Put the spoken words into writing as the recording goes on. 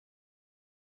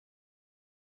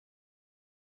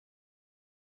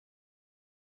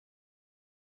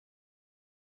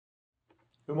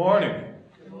Good morning.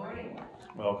 Good morning.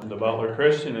 Welcome to Butler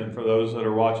Christian, and for those that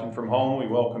are watching from home, we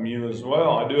welcome you as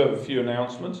well. I do have a few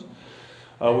announcements.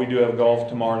 We do have golf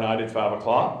tomorrow night at 5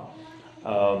 o'clock.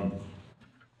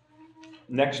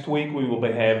 Next week, we will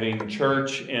be having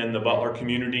church in the Butler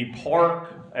Community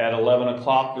Park at 11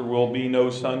 o'clock. There will be no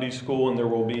Sunday school, and there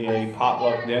will be a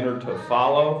potluck dinner to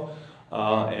follow.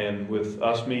 And with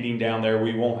us meeting down there,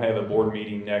 we won't have a board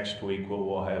meeting next week.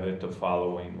 We'll have it the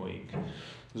following week.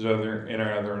 Is there any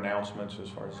other announcements as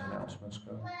far as announcements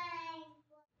go?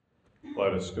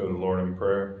 Let us go to the Lord in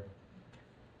prayer.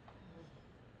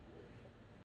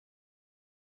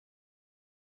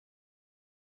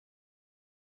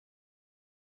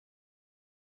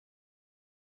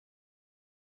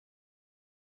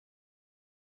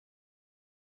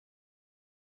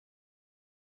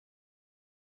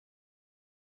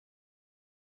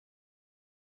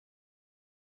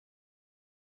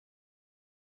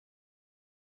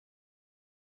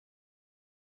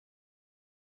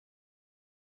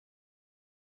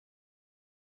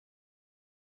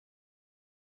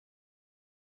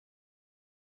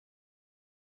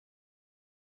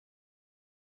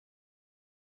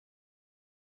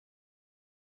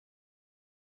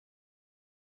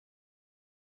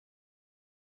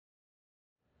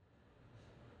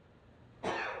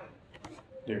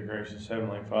 Dear gracious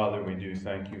Heavenly Father, we do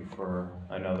thank you for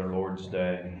another Lord's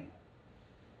Day.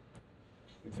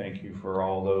 We thank you for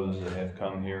all those that have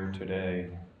come here today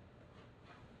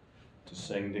to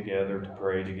sing together, to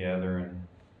pray together, and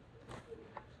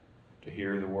to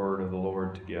hear the word of the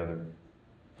Lord together.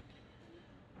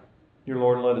 Dear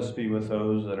Lord, let us be with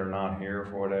those that are not here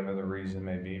for whatever the reason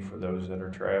may be. For those that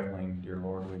are traveling, dear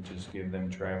Lord, we just give them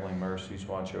traveling mercies,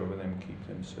 watch over them, keep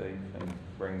them safe, and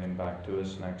bring them back to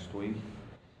us next week.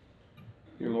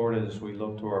 Dear Lord, as we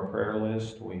look to our prayer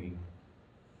list, we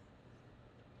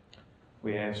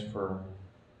ask for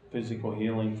physical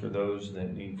healing for those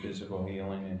that need physical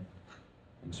healing,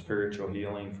 and spiritual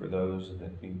healing for those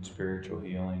that need spiritual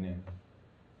healing,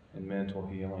 and mental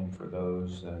healing for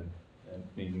those that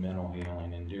need mental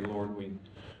healing. And dear Lord,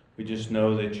 we just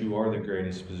know that you are the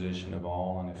greatest physician of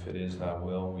all, and if it is thy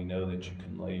will, we know that you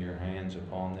can lay your hands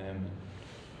upon them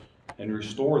and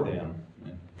restore them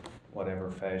in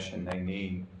whatever fashion they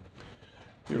need.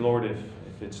 Dear Lord, if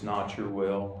it's not your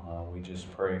will, we just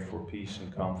pray for peace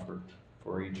and comfort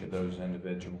for each of those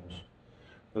individuals.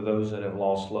 For those that have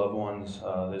lost loved ones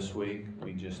this week,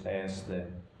 we just ask that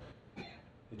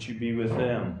you be with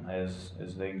them as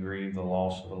they grieve the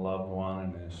loss of a loved one,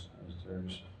 and as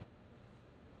there's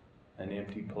an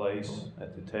empty place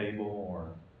at the table or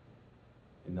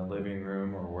in the living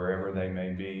room or wherever they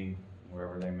may be,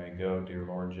 wherever they may go. Dear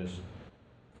Lord, just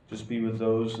be with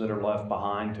those that are left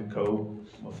behind to cope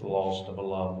with the loss of a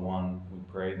loved one. We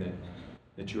pray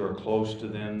that you are close to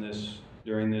them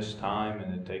during this time,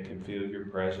 and that they can feel your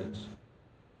presence.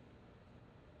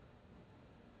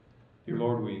 Dear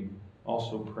Lord, we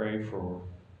also pray for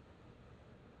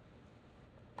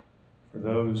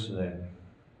those that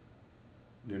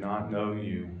do not know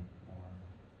you or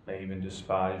may even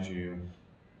despise you,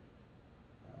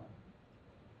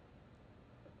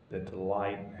 that the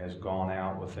light has gone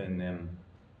out within them.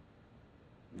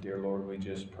 Dear Lord, we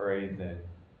just pray that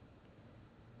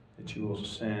you will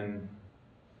send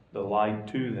the light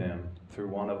to them through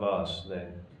one of us,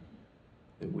 that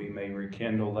we may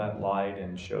rekindle that light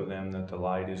and show them that the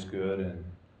light is good, and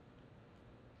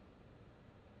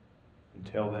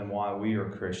tell them why we are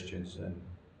Christians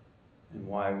and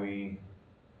why we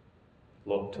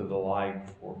look to the light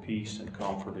for peace and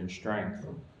comfort and strength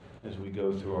as we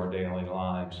go through our daily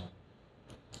lives,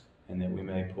 and that we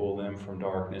may pull them from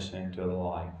darkness into the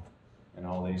light. And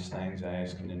all these things I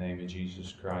ask in the name of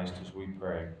Jesus Christ as we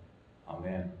pray.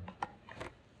 Amen.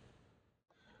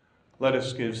 Let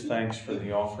us give thanks for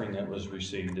the offering that was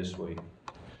received this week.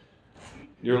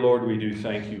 Dear Lord, we do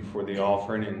thank you for the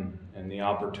offering and the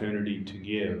opportunity to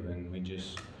give. And we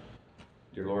just,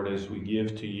 dear Lord, as we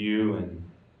give to you, and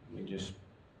we just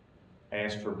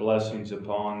ask for blessings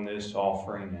upon this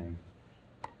offering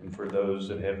and for those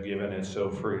that have given it so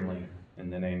freely. In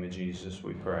the name of Jesus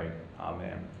we pray.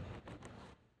 Amen.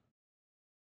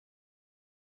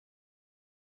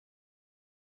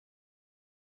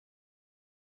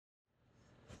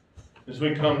 As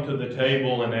we come to the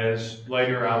table, and as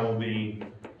later I will be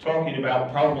talking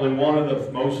about probably one of the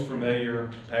most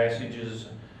familiar passages,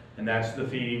 and that's the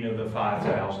feeding of the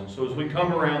 5,000. So as we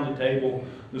come around the table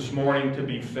this morning to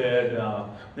be fed,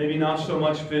 maybe not so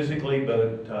much physically,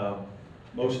 but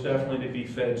most definitely to be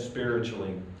fed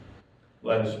spiritually,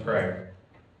 let us pray.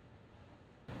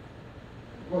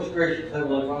 Most gracious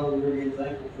Heavenly Father, we're again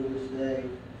thankful for this day.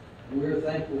 We're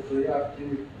thankful for the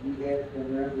opportunity we have to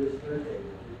come around this third day.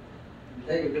 We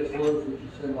take it this loaf which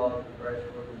is symbolic of Christ's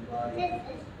body,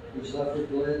 who suffered,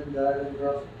 bled, and died on the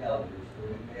cross of Calvary, so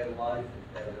we may have life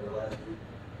and have everlasting.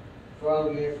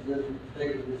 Father, we ask that we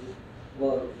take it this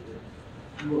loaf,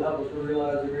 that you will help us to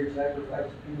realize the great sacrifice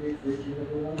you made for each and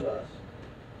every one of us,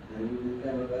 and we will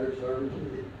become a better servant to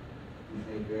thee. We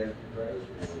thank you, ask in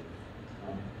Christ's name.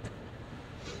 Amen.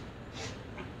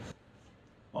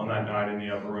 On that night in the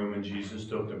upper room, and Jesus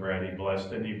took the bread, he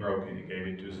blessed it, and he broke it, and gave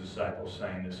it to his disciples,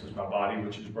 saying, "This is my body,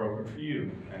 which is broken for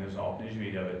you, and as often as you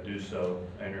eat of it, do so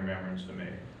in remembrance of me."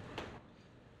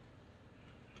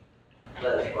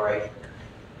 Let us pray.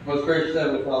 Most gracious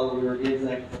Heavenly Father, we are again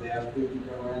thankful for the opportunity to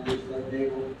come around this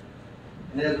table.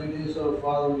 And as we do so,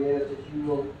 Father, we ask that you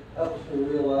will help us to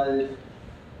realize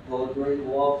all the great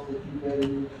loss that you had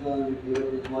in your Son to give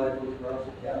up his life on the cross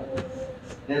of Calvary.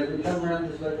 And as we come around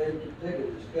this table to take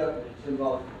it, this cup, which is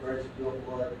symbolic of Christ's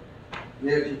blood,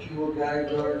 we ask that you will guide,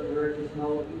 guard, and direct us in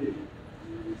all that we do.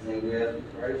 And we ask in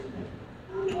Christ's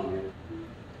name. Amen.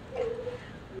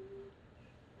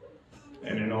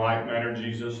 And in like manner,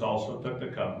 Jesus also took the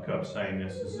cup, saying,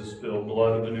 "This is the spilled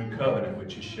blood of the new covenant,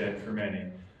 which is shed for many.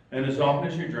 And as often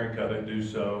as you drink of it, do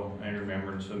so in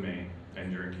remembrance of me,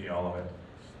 and drink ye all of it."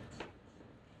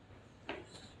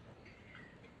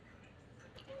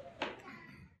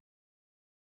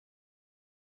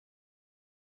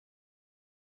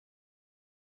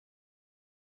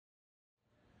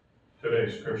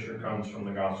 Today's scripture comes from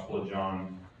the Gospel of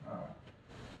John,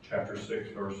 chapter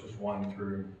 6, verses 1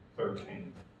 through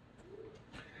 13.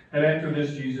 And after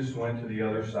this, Jesus went to the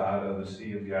other side of the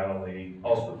Sea of Galilee,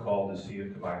 also called the Sea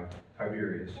of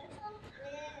Tiberias.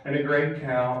 And a great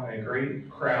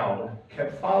crowd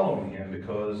kept following him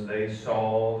because they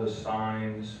saw the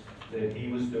signs that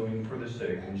he was doing for the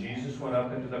sick. And Jesus went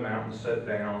up into the mountain and sat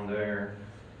down there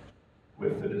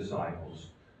with the disciples.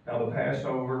 Now the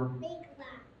Passover,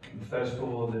 the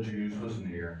festival of the Jews, was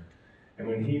near. And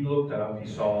when he looked up, he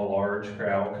saw a large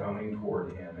crowd coming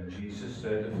toward him. And Jesus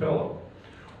said to Philip,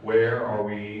 "Where are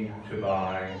we to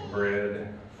buy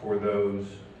bread for those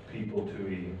people to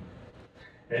eat?"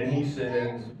 And he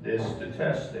said this to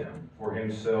test them. For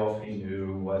himself he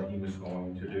knew what he was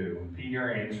going to do. And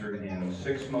Peter answered him,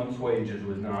 6 months' wages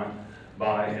would not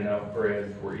buy enough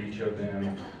bread for each of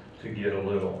them to get a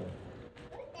little.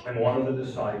 And one of the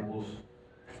disciples,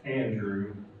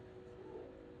 Andrew,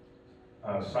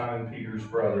 Simon Peter's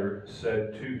brother,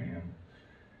 said to him,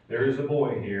 "There is a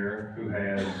boy here who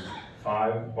has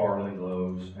 5 barley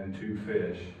loaves and 2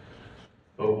 fish,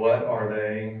 but what are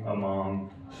they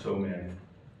among so many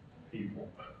people?"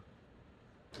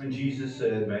 And Jesus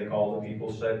said, "Make all the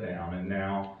people sit down." And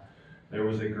now there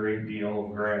was a great deal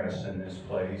of grass in this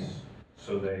place,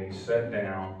 so they sat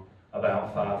down,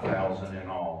 about 5,000 in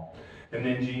all. And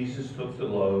then Jesus took the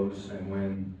loaves, and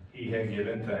when he had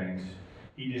given thanks,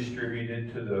 he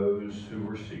distributed to those who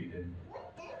were seated,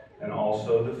 and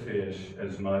also the fish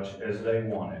as much as they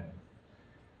wanted.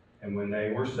 And when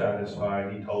they were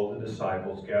satisfied, he told the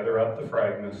disciples, "Gather up the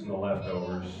fragments and the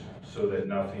leftovers, so that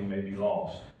nothing may be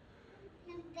lost."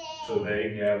 So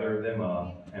they gathered them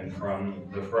up, and from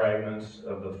the fragments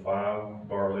of the 5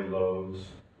 barley loaves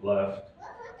left,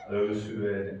 those who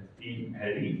had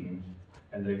eaten,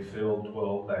 and they filled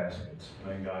 12 baskets.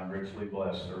 May God richly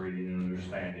bless the reading and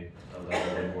understanding of the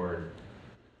Holy Word.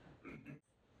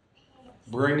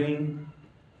 Bringing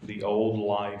the old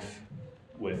life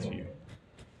with you.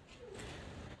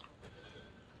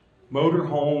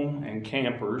 Motorhome and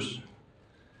Campers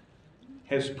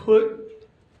has put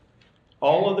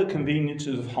all of the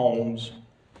conveniences of homes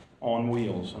on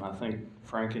wheels. And I think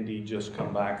Frank and Dee just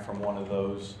come back from one of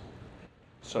those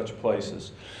such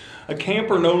places. A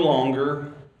camper no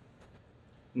longer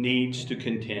needs to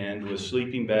contend with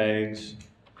sleeping bags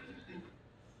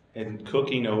and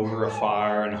cooking over a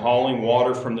fire and hauling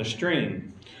water from the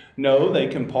stream. No, they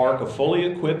can park a fully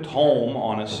equipped home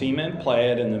on a cement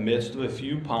pad in the midst of a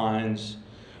few pines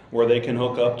where they can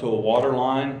hook up to a water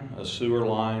line, a sewer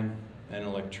line, and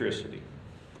electricity.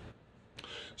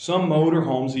 Some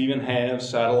motorhomes even have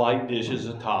satellite dishes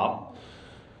atop,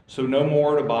 so no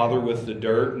more to bother with the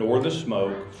dirt nor the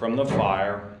smoke from the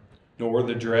fire, nor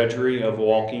the drudgery of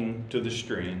walking to the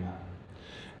stream.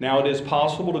 Now it is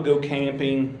possible to go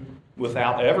camping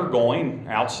without ever going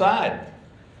outside.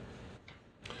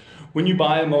 When you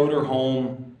buy a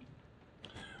motorhome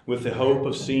with the hope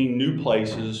of seeing new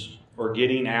places or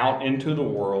getting out into the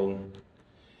world,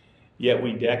 yet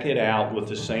we deck it out with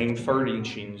the same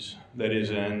furnishings that is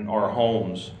in our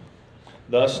homes.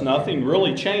 Thus, nothing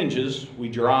really changes. We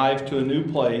drive to a new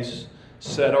place,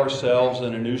 set ourselves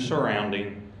in a new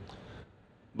surrounding,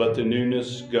 but the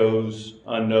newness goes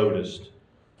unnoticed,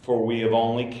 for we have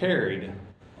only carried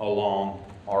along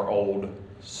our old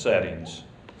settings.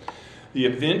 The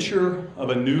adventure of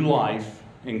a new life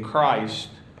in Christ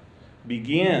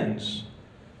begins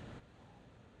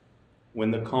when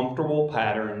the comfortable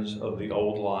patterns of the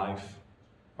old life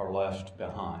are left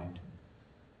behind.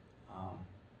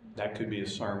 That could be a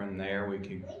sermon there. We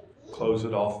could close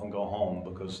it off and go home,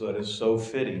 because that is so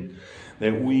fitting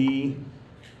that we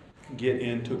get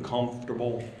into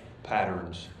comfortable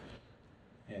patterns,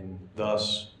 and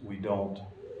thus we don't,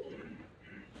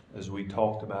 as we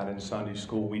talked about in Sunday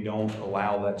school, we don't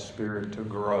allow that spirit to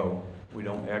grow. We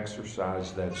don't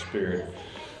exercise that spirit.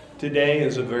 Today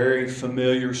is a very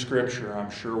familiar scripture.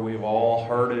 I'm sure we've all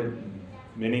heard it,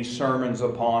 many sermons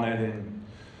upon it, and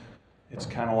it's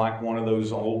kind of like one of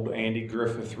those old Andy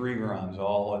Griffith reruns.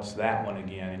 Oh, it's that one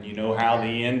again. And you know how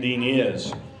the ending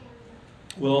is.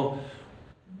 Well,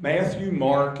 Matthew,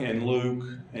 Mark, and Luke,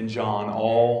 and John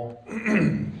all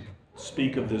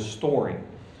speak of this story.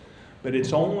 But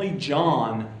it's only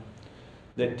John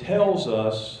that tells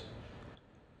us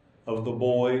of the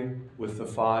boy with the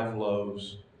 5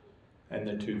 loaves and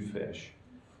the 2 fish.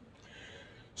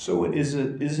 So is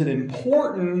it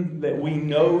important that we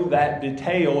know that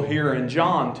detail here in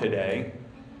John today?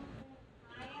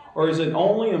 Or is it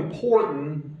only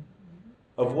important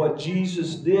of what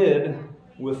Jesus did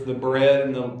with the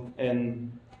bread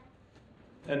and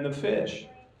the fish?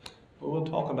 Well, we'll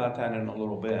talk about that in a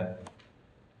little bit.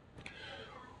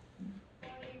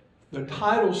 The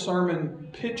title sermon,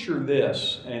 picture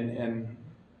this, and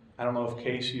I don't know if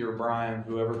Casey or Brian,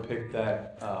 whoever picked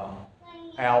that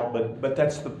out, but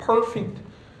that's the perfect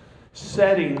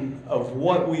setting of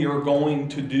what we are going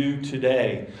to do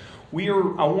today.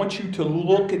 I want you to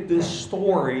look at this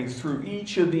story through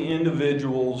each of the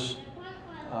individuals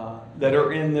that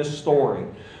are in this story.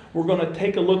 We're going to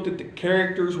take a look at the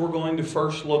characters. We're going to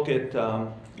first look at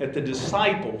the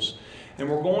disciples, and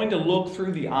we're going to look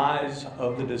through the eyes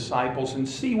of the disciples and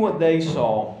see what they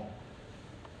saw.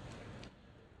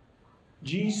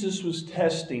 Jesus was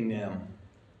testing them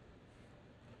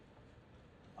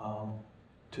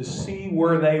to see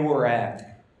where they were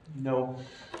at. You know,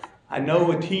 I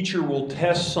know a teacher will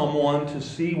test someone to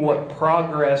see what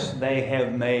progress they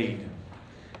have made.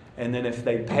 And then if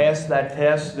they pass that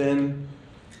test, then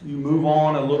you move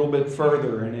on a little bit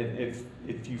further. And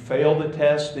if you fail the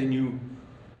test, then you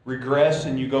regress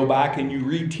and you go back and you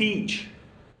reteach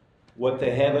what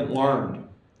they haven't learned.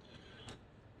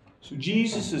 So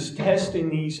Jesus is testing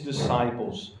these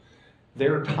disciples.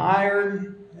 They're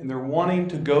tired and they're wanting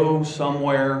to go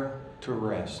somewhere to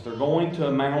rest. They're going to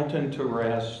a mountain to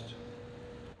rest.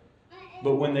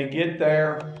 But when they get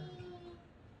there,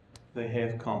 they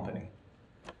have company.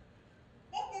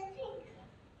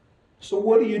 So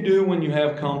what do you do when you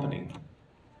have company?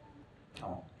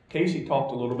 Oh, Casey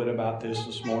talked a little bit about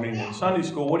this morning in Sunday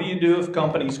school. What do you do if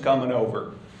company's coming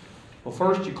over? Well,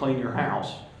 first you clean your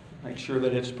house. Make sure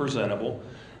that it's presentable.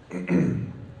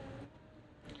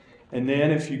 And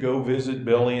then if you go visit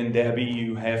Billy and Debbie,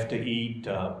 you have to eat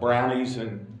brownies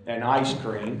and ice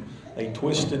cream. They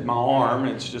twisted my arm.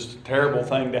 It's just a terrible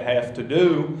thing to have to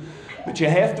do. But you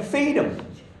have to feed them.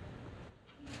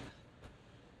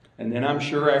 And then I'm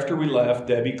sure after we left,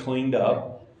 Debbie cleaned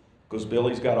up, because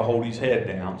Billy's got to hold his head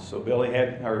down. So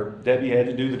Debbie had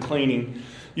to do the cleaning.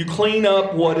 You clean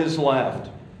up what is left.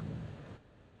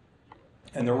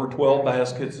 And there were 12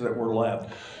 baskets that were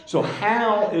left. So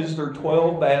how is there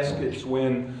 12 baskets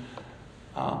when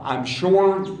I'm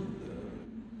sure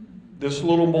this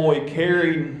little boy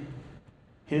carried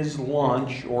his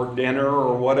lunch or dinner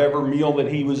or whatever meal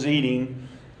that he was eating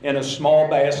in a small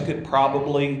basket,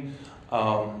 probably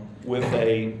with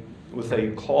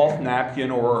a cloth napkin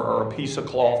or a piece of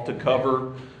cloth to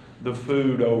cover the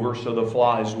food over so the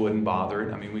flies wouldn't bother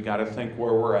it. I mean, we got to think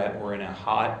where we're at. We're in a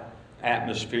hot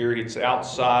atmosphere. It's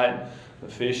outside. The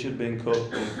fish have been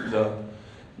cooked. The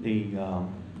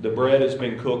bread has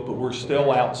been cooked, but we're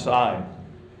still outside.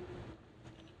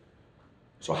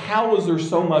 So how was there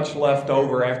so much left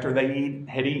over after they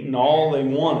had eaten all they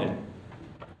wanted?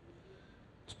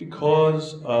 It's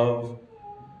because of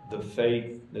the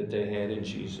faith that they had in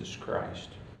Jesus Christ.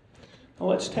 Now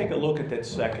let's take a look at that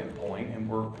second point,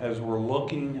 and as we're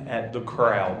looking at the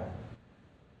crowd,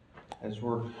 as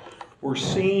we're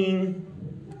seeing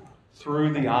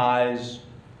through the eyes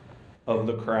of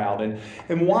the crowd.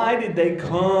 And why did they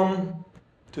come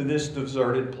to this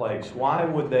deserted place? Why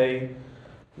would they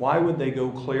go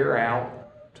clear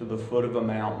out to the foot of a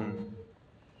mountain?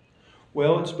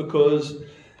 Well, it's because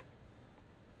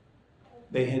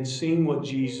they had seen what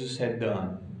Jesus had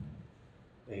done.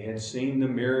 They had seen the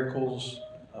miracles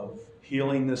of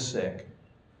healing the sick.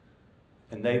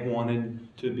 And they wanted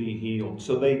to be healed.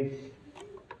 So they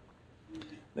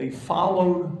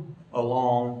followed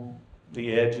along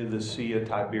the edge of the Sea of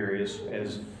Tiberias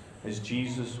as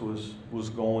Jesus was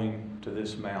going to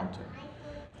this mountain.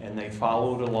 And they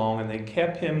followed along, and they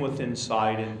kept him within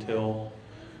sight until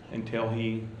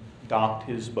he docked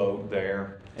his boat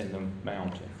there in the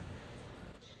mountain.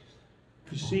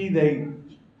 You see, they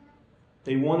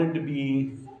wanted to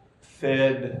be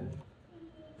fed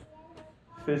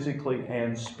physically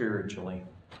and spiritually,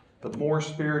 but more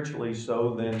spiritually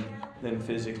so than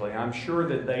physically. I'm sure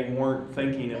that they weren't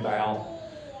thinking about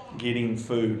getting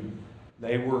food.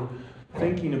 They were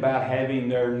thinking about having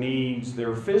their needs,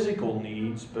 their physical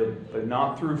needs, but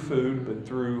not through food, but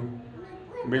through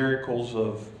miracles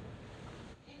of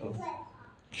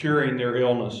curing their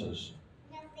illnesses.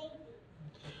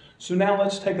 So now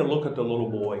let's take a look at the little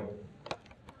boy.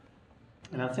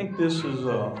 And I think this is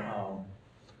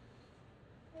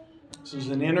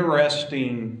an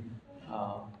interesting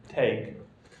take.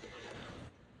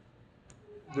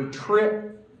 The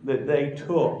trip that they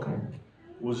took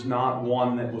was not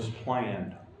one that was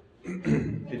planned.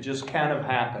 It just kind of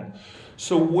happened.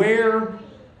 So where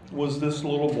was this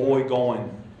little boy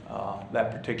going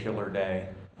that particular day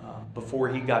before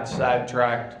he got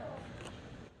sidetracked,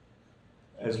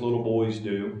 as little boys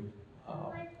do,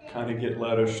 kind of get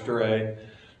led astray?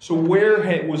 So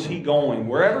where was he going?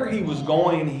 Wherever he was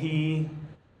going, he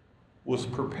was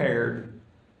prepared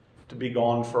to be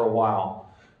gone for a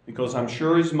while, because I'm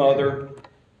sure his mother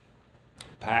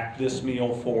packed this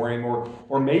meal for him,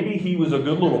 or maybe he was a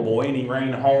good little boy and he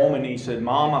ran home and he said,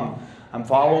 "Mom, I'm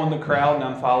following the crowd and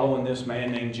I'm following this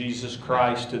man named Jesus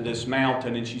Christ to this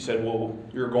mountain." And she said, "Well,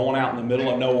 you're going out in the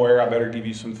middle of nowhere. I better give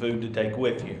you some food to take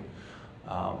with you."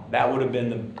 That would have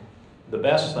been the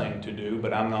best thing to do,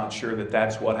 but I'm not sure that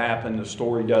that's what happened. The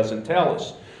story doesn't tell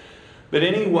us. But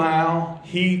anyhow,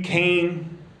 he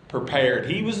came prepared.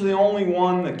 He was the only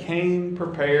one that came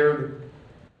prepared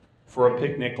for a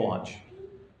picnic lunch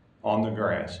on the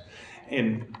grass.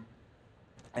 And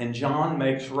John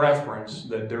makes reference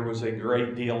that there was a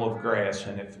great deal of grass.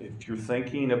 And if you're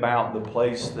thinking about the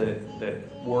place that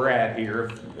we're at here,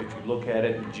 if you look at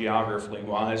it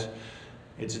geographically-wise,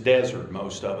 it's desert,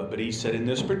 most of it. But he said in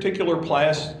this particular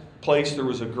place there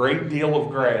was a great deal of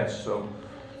grass. So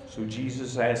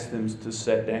Jesus asked them to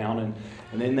sit down. And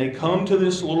then they come to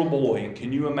this little boy. And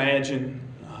can you imagine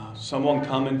someone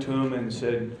coming to him and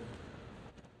said,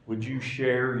 "Would you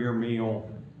share your meal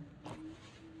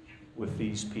with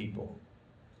these people?"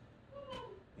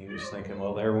 He was thinking,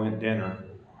 well, there went dinner.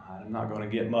 I'm not going to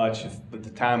get much by the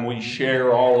time we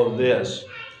share all of this.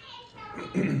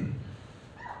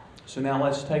 So now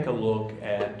let's take a look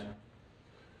at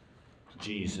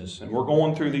Jesus. And we're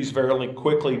going through these fairly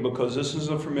quickly because this is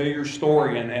a familiar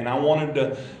story, and I wanted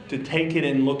to take it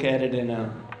and look at it in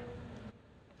a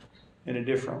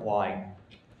different light.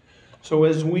 So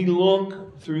as we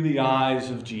look through the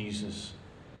eyes of Jesus,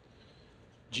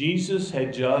 Jesus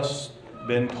had just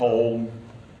been told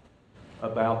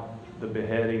about the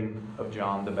beheading of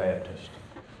John the Baptist.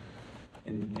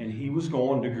 And he was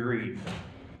going to grieve,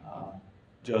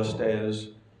 just as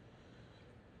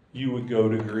you would go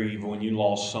to grieve when you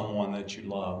lost someone that you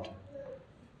loved.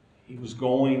 He was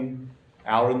going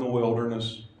out in the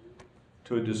wilderness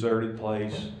to a deserted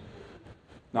place,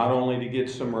 not only to get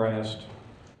some rest,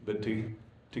 but to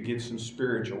get some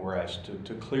spiritual rest,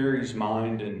 to clear his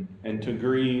mind and to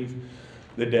grieve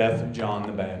the death of John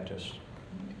the Baptist.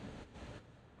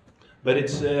 But it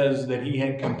says that he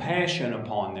had compassion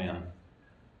upon them.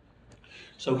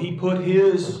 So he put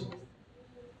his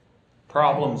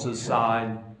problems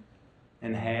aside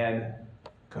and had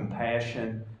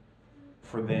compassion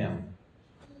for them.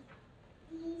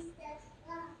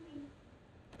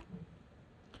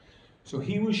 So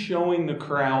he was showing the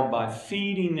crowd by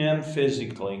feeding them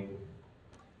physically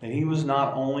that he was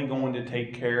not only going to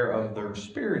take care of their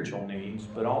spiritual needs,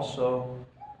 but also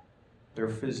their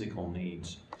physical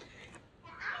needs.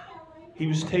 He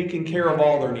was taking care of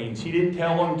all their needs. He didn't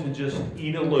tell them to just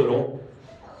eat a little.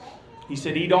 He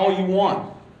said, eat all you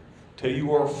want till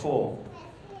you are full.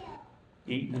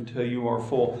 Eat until you are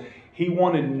full. He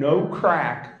wanted no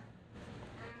crack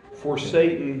for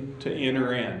Satan to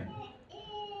enter in.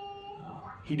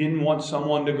 He didn't want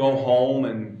someone to go home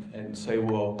and say,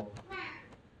 well,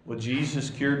 Jesus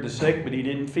cured the sick, but he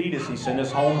didn't feed us. He sent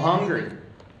us home hungry.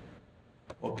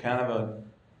 What kind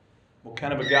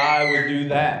of a guy would do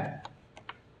that?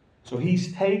 So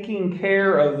he's taking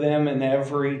care of them in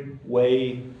every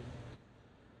way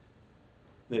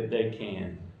that they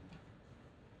can.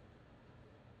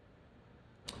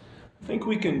 I think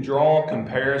we can draw a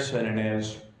comparison, and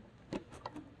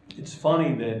it's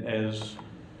funny that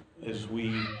as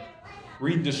we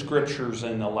read the scriptures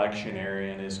in the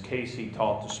lectionary, and as Casey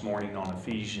taught this morning on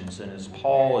Ephesians, and as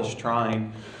Paul is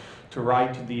trying to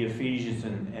write to the Ephesians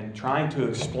and trying to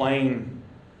explain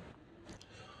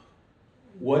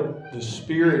what the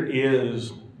Spirit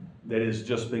is that has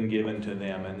just been given to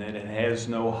them, and that it has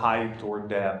no height or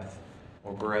depth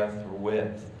or breadth or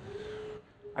width.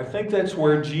 I think that's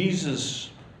where Jesus,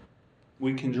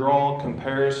 we can draw a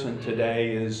comparison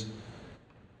today, is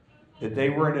that they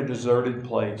were in a deserted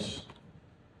place.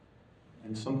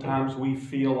 And sometimes we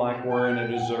feel like we're in a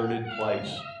deserted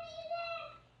place.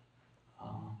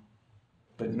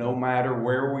 But no matter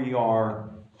where we are,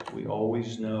 we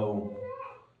always know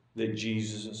that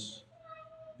Jesus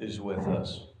is with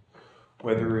us.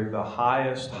 Whether at the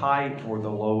highest height or the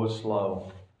lowest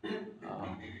low.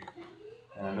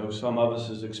 And I know some of us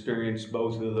has experienced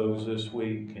both of those this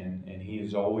week, and He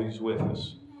is always with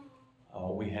us.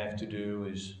 All we have to do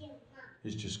is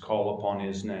just call upon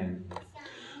His name.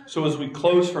 So as we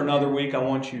close for another week, I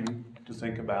want you to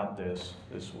think about this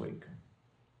week.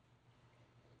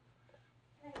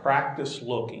 Practice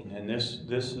looking, and this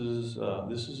is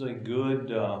a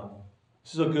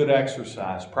good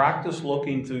exercise. Practice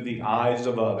looking through the eyes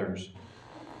of others.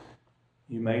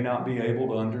 You may not be able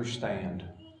to understand,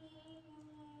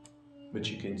 but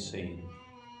you can see.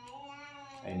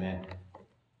 Amen.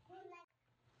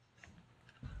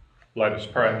 Let us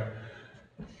pray.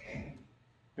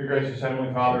 Dear gracious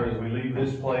Heavenly Father, as we leave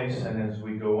this place and as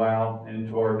we go out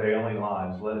into our daily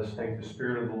lives, let us take the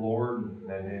Spirit of the Lord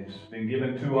that has been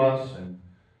given to us and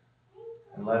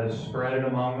let us spread it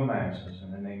among the masses.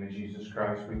 In the name of Jesus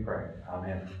Christ we pray.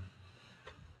 Amen.